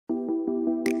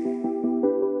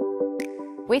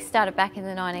We started back in the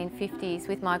 1950s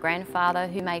with my grandfather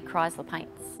who made Krysler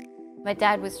Paints. My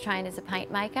dad was trained as a paint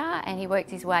maker and he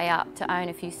worked his way up to own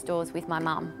a few stores with my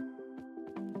mum.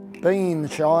 Being in the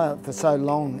Shire for so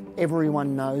long,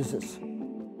 everyone knows us.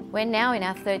 We're now in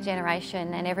our third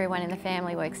generation and everyone in the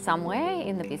family works somewhere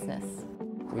in the business.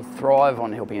 We thrive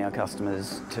on helping our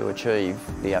customers to achieve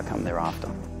the outcome they're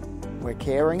after. We're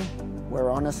caring, we're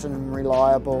honest and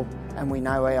reliable, and we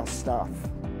know our stuff.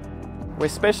 We're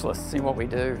specialists in what we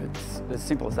do, it's as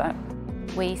simple as that.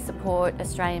 We support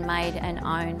Australian-made and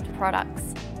owned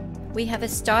products. We have a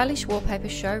stylish wallpaper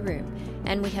showroom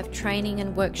and we have training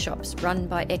and workshops run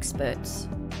by experts.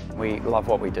 We love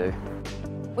what we do.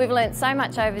 We've learnt so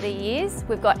much over the years.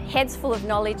 We've got heads full of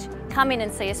knowledge. Come in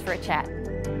and see us for a chat.